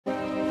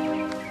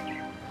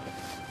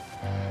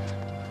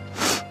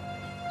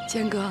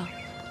坚哥，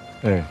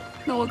哎，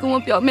那我跟我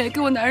表妹给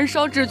我男人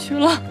烧纸去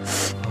了。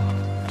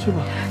去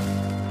吧。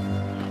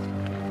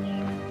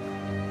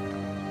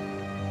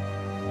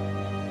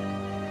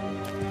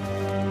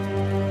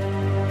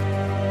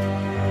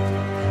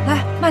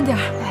来，慢点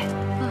儿。来，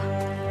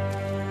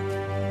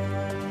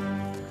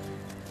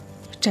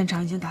战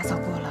场已经打扫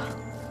过了，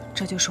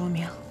这就说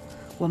明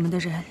我们的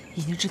人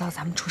已经知道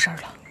咱们出事儿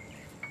了。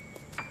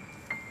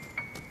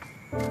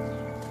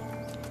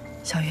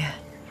小月，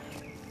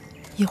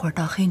一会儿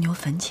到黑牛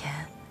坟前，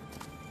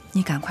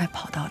你赶快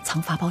跑到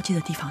藏发包机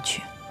的地方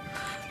去。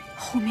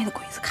后面的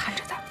鬼子看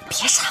着咱们呢。别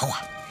插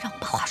话，让我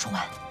把话说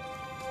完。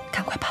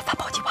赶快把发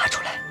包机挖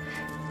出来，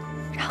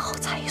然后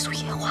采一束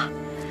野花，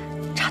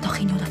插到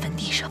黑牛的坟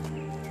地上，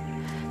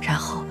然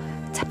后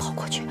再跑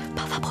过去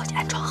把发包机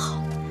安装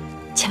好。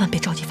千万别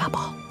着急发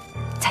包，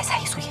再采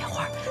一束野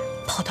花，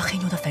跑到黑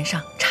牛的坟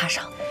上插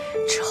上。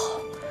之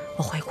后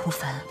我会哭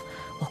坟，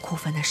我哭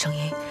坟的声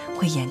音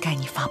会掩盖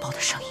你发包的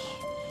声音。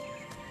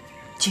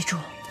记住，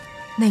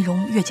内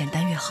容越简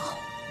单越好。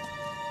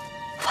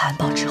发完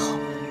包之后，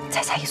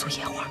再采一束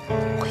野花，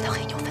回到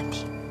黑牛坟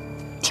地。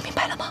听明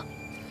白了吗？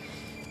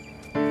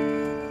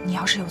你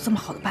要是有这么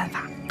好的办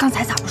法，刚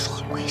才咋不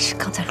说？我也是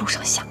刚在路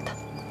上想的。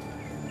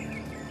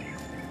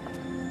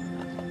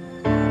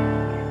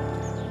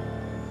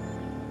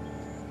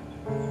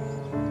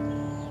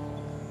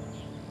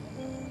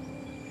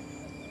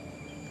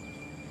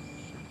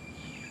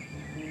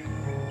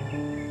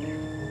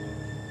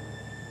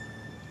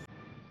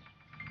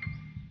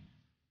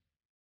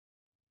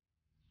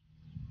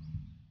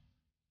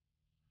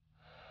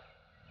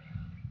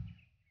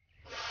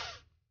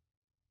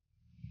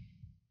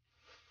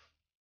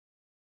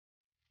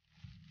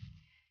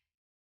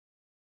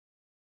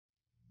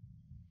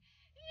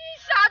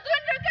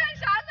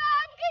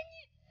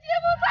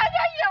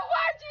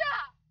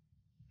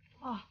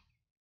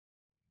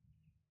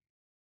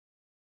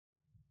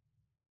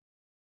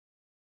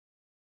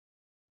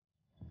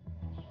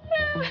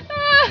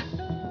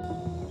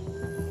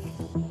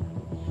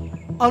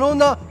あの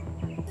女、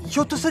ひ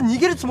ょっとして逃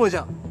げるつもりじ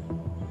ゃん。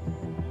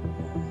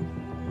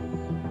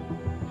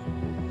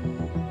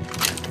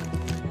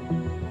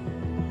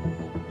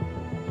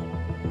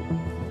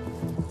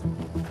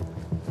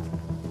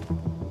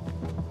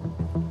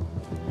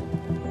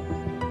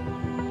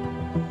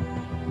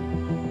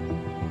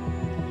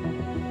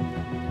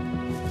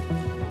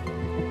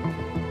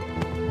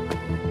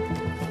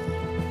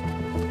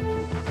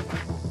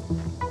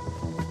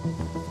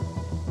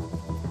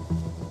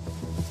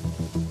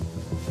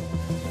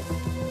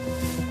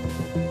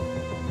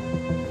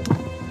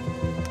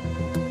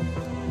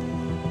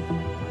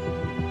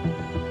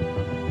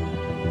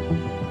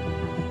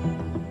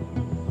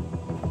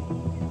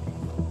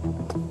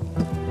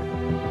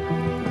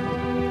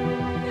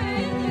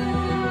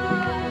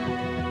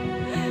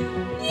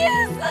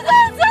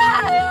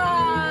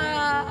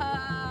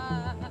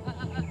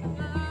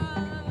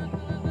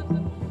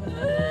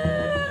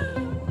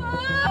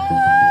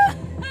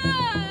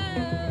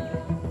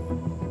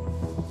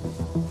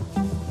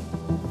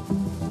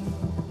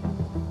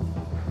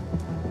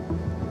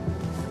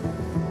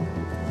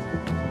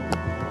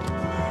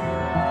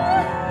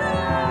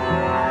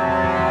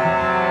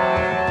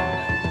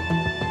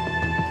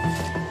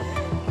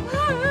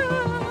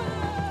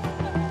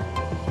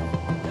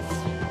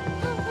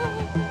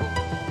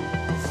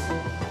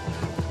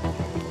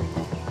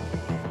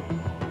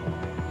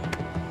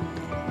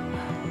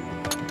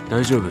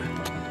大丈夫。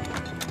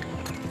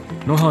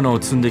野花を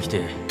積んでき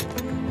て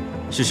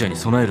死者に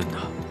備えるんだ。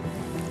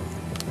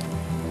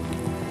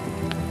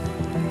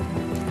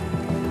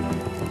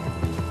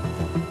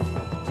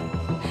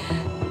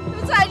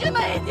就踩这么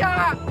一点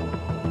儿，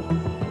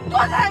多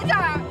踩点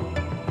儿，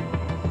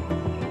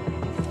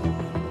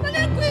那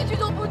连规矩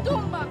都不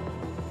懂吗？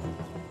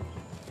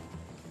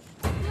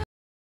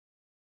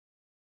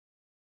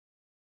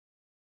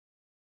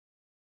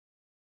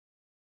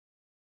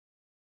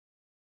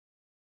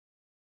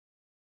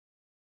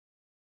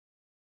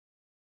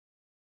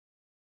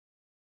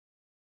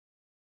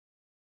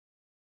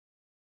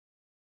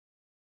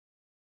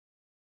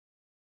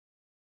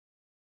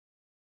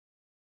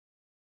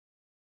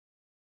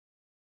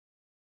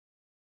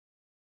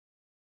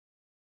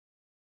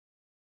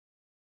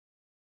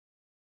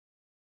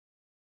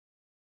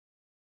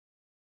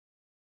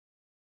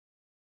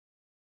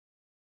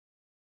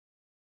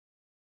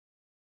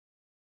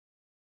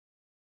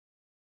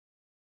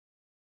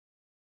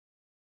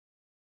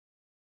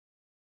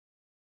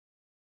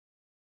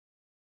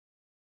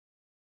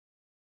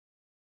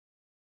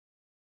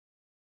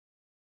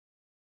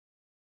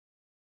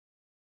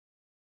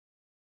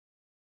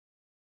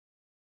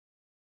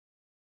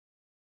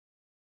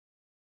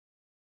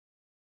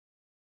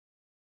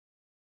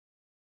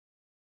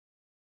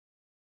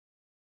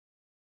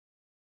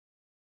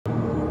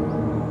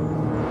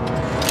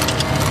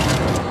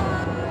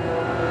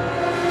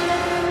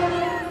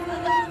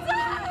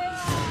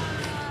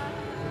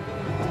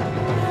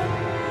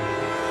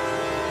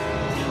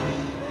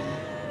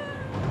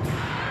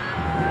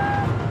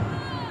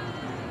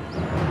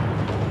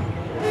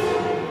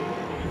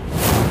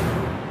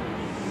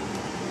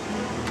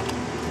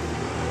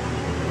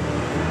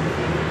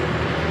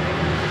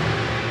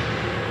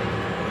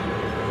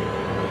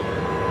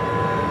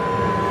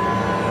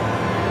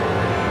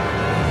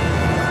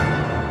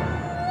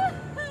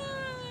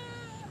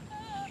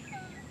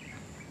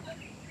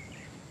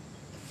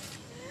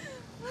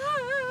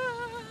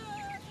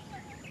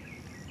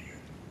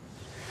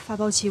发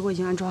报器我已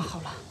经安装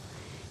好了，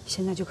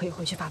现在就可以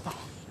回去发报。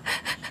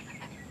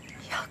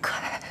杨哥，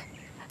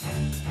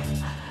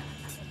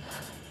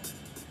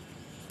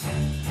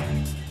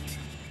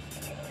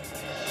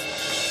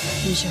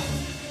云秀，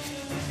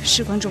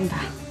事关重大，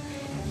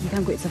一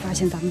旦鬼子发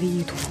现咱们的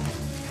意图，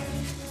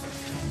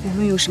无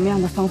论用什么样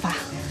的方法，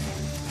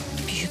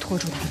你必须拖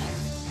住他们。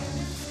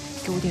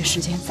给我点时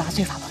间砸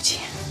碎发报器。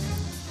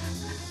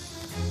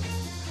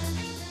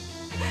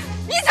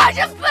你才是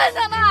笨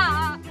的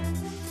嘛！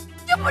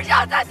就不知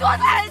道再多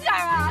来一点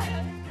啊！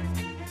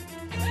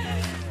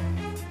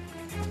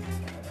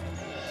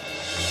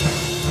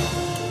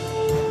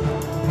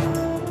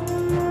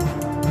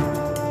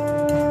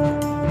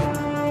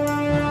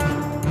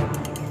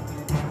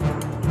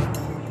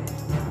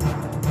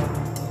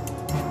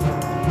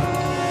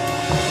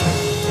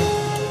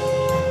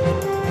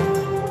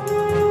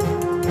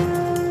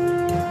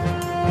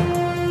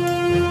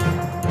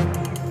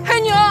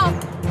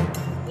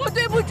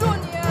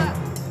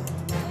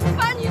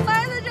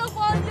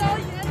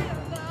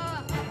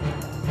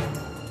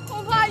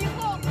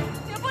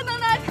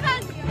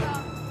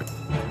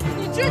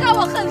知道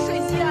我恨水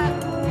西安，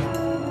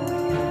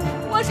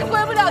我是回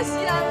不了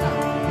西安了，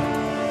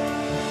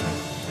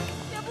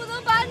也不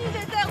能把你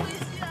给带回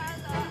西安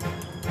了。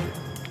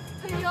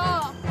黑牛，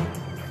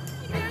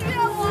你别怨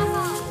我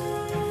啊！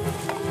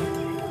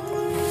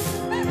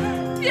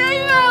别怨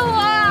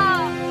我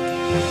啊！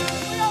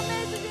我让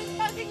妹子云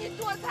川给你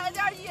多采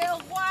点野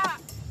花，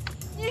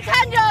你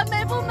看着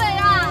美不美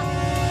啊？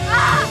啊！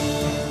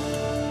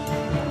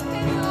黑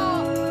牛，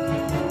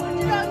我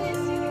知道你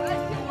喜欢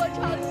听我唱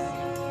戏。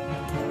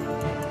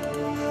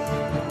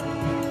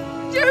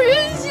这是云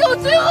秀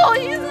最后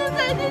一次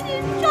再给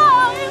你唱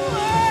一会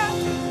儿，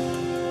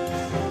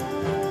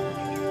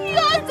愿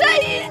在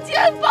阴间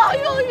保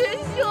佑云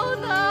秀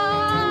呢。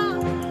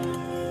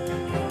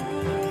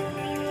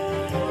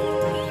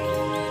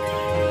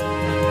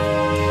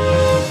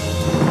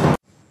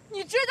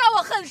你知道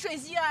我恨水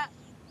西安，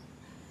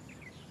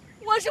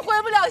我是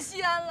回不了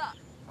西安了，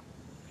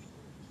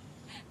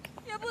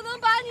也不能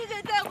把你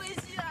给带回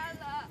西安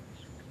了。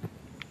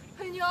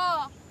黑牛，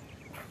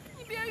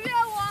你别怨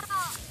我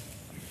啊！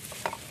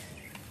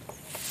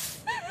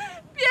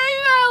别怨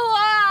我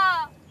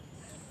啊！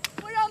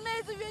我让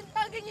妹子云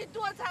川给你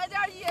多采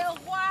点野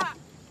花，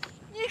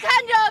你看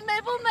着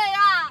美不美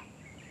啊？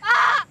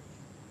啊！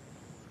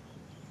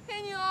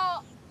黑牛，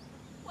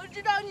我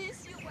知道你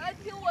喜欢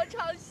听我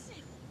唱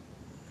戏，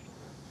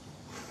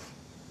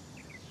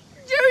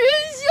这是云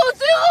秀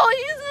最后一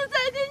次再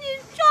给你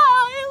唱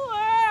一会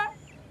儿，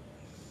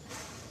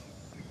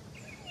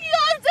愿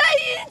在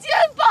阴间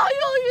保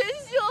佑云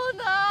秀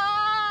呢。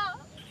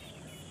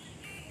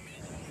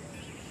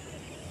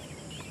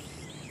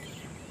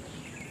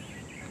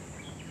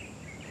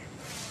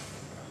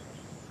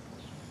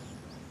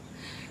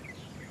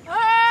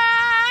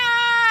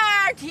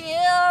听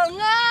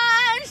岸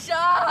上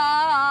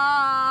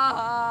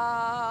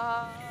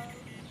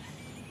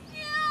有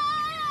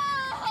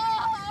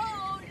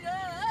人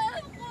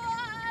唤，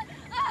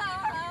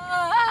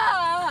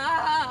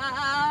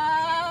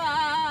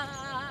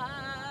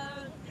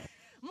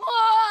莫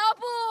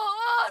不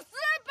是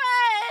辈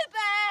辈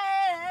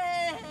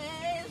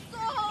送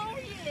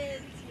银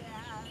钱，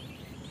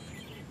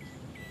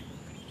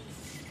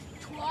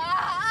传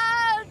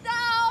到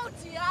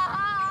江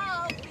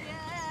边。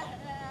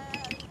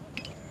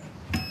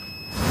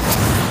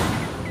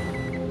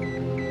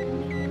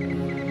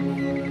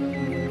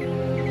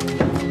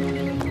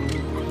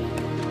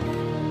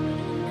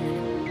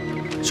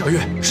小月，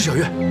是小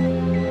月。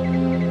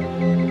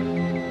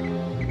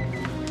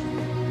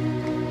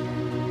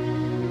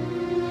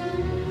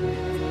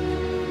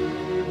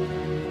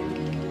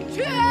却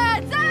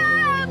在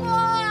我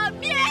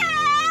面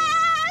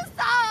上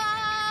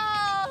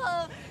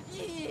一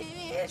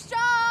少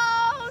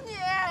年。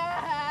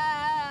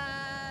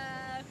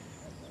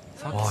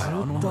ず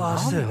っと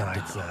足でなあ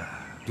いつ。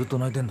ずっと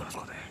泣いてんだあそ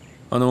こで。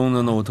あの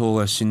女の弟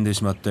が死んで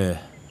しまって、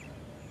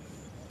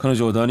彼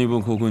女は大日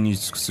本皇軍に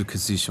尽くす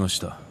決意しまし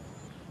た。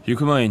行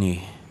く前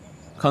に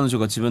彼女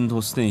が自分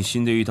とすでに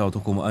死んでいた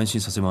男も安心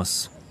させま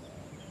す。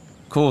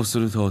こうす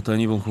ると大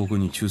日本皇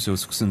軍に忠誠を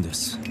尽くすんで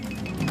す。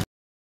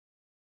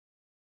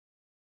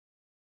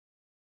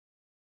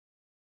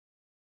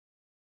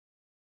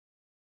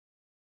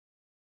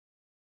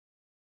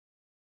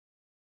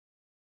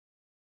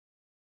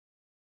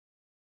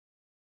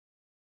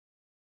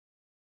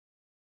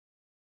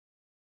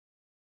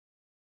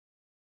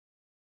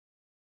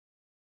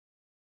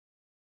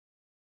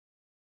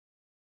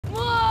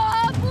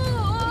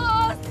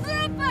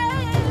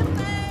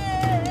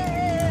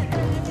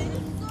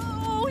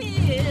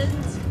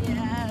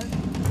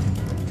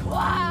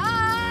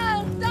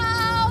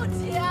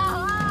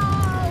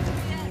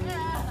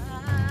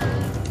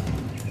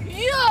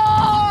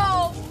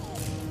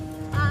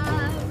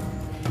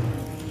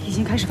已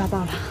经开始发报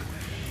了，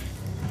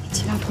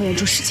尽量拖延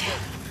住时间。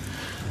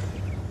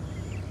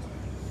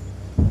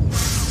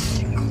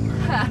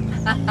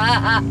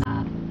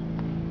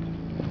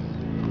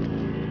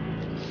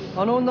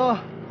あの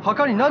女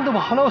墓に何度も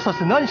花をさし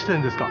て何してる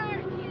んですか？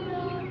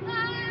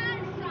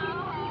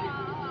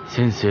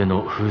先生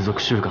の風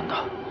俗習慣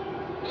だ。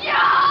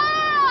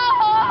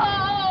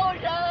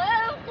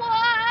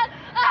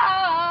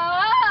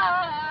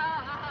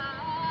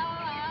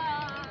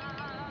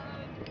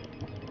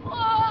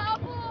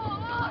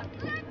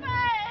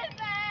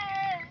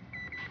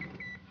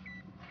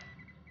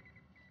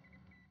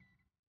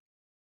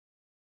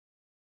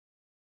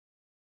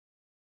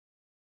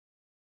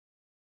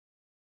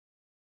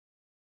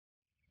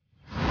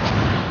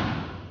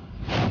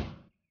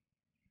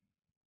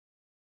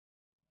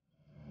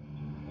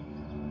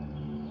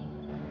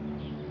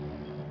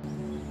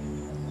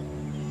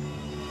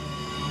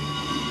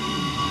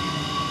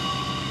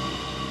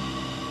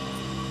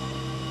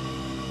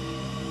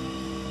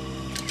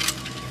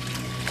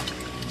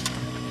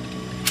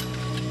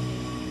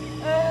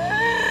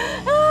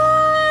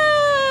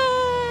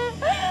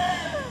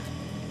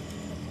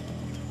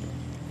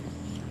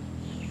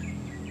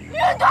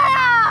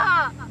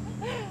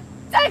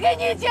给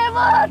你姐夫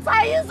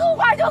采一束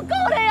花就够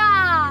了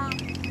呀！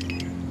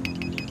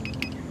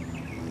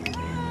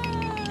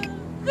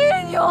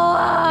黑牛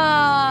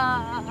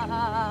啊！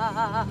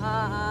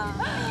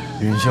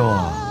云秀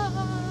啊，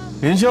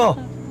云秀，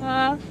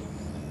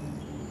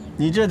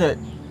你这得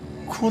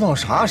哭到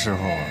啥时候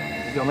啊？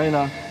你表妹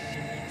呢？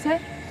谁？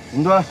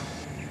云端。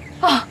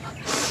啊，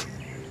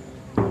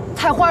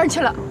采花去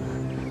了。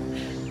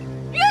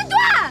云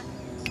端，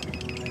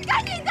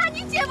赶紧的，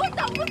你姐夫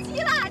等不及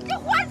了，这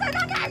花采到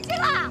哪儿去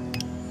了？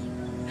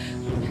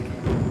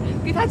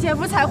给他姐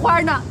夫采花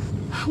呢。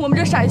我们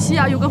这陕西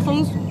啊有个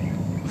风俗，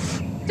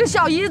这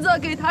小姨子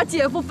给他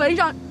姐夫坟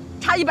上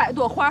插100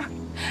朵花，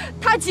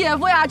他姐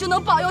夫呀就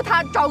能保佑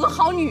他找个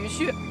好女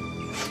婿。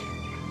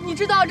你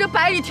知道这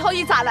百里挑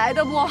一咋来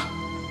的不？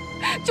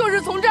就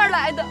是从这儿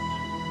来的。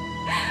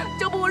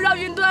这不让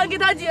云端给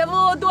他姐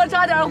夫多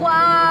插点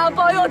花，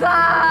保佑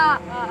他，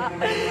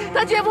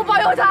他姐夫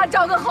保佑他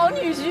找个好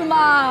女婿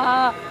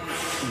吗？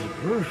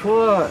你不是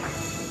说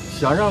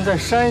想让在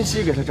山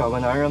西给他找个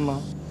男人吗？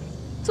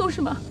就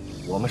是嘛。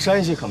我们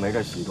山西可没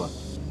这习惯。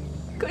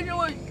可是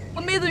我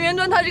妹子云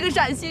端她是个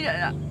陕西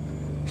人啊，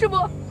是不？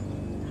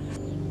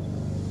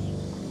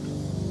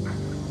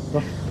走。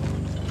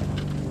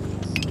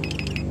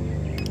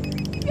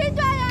云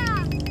端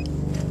呀，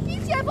你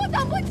姐夫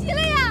等不及了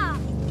呀！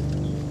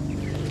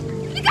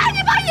你赶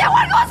紧把野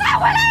花给我采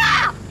回来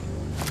呀！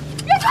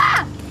云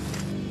端。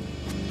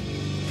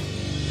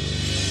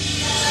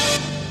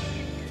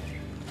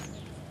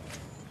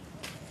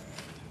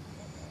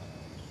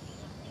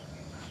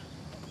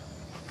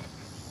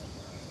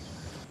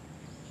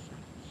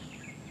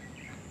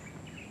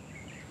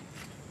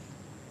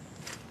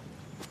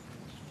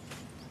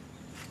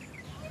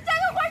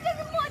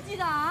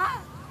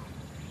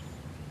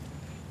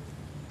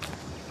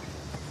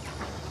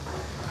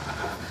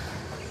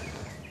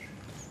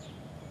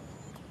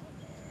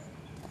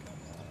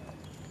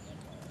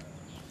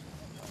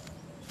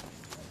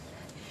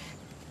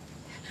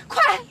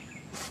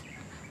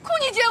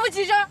你姐夫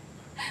几声，让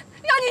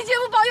你姐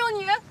夫保佑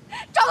你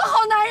找个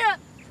好男人。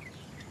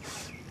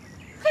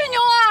黑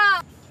牛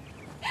啊，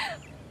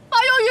保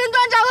佑云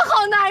端找个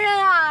好男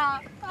人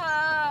啊！啊，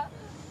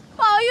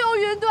保佑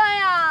云端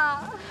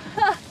呀！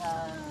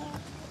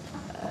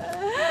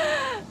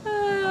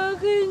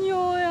黑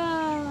牛呀！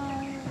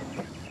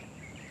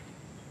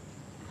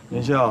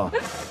云秀，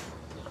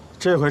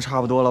这回差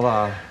不多了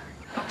吧？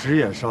纸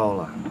也烧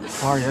了，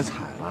花也采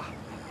了，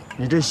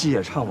你这戏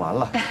也唱完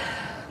了。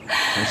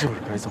你是不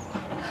是该走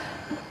了？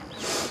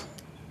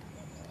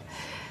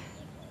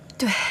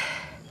对，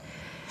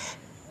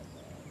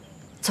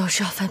走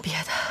是要分别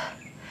的。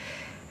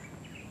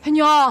黑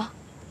牛，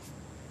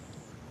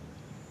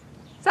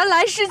咱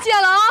来世见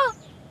了啊！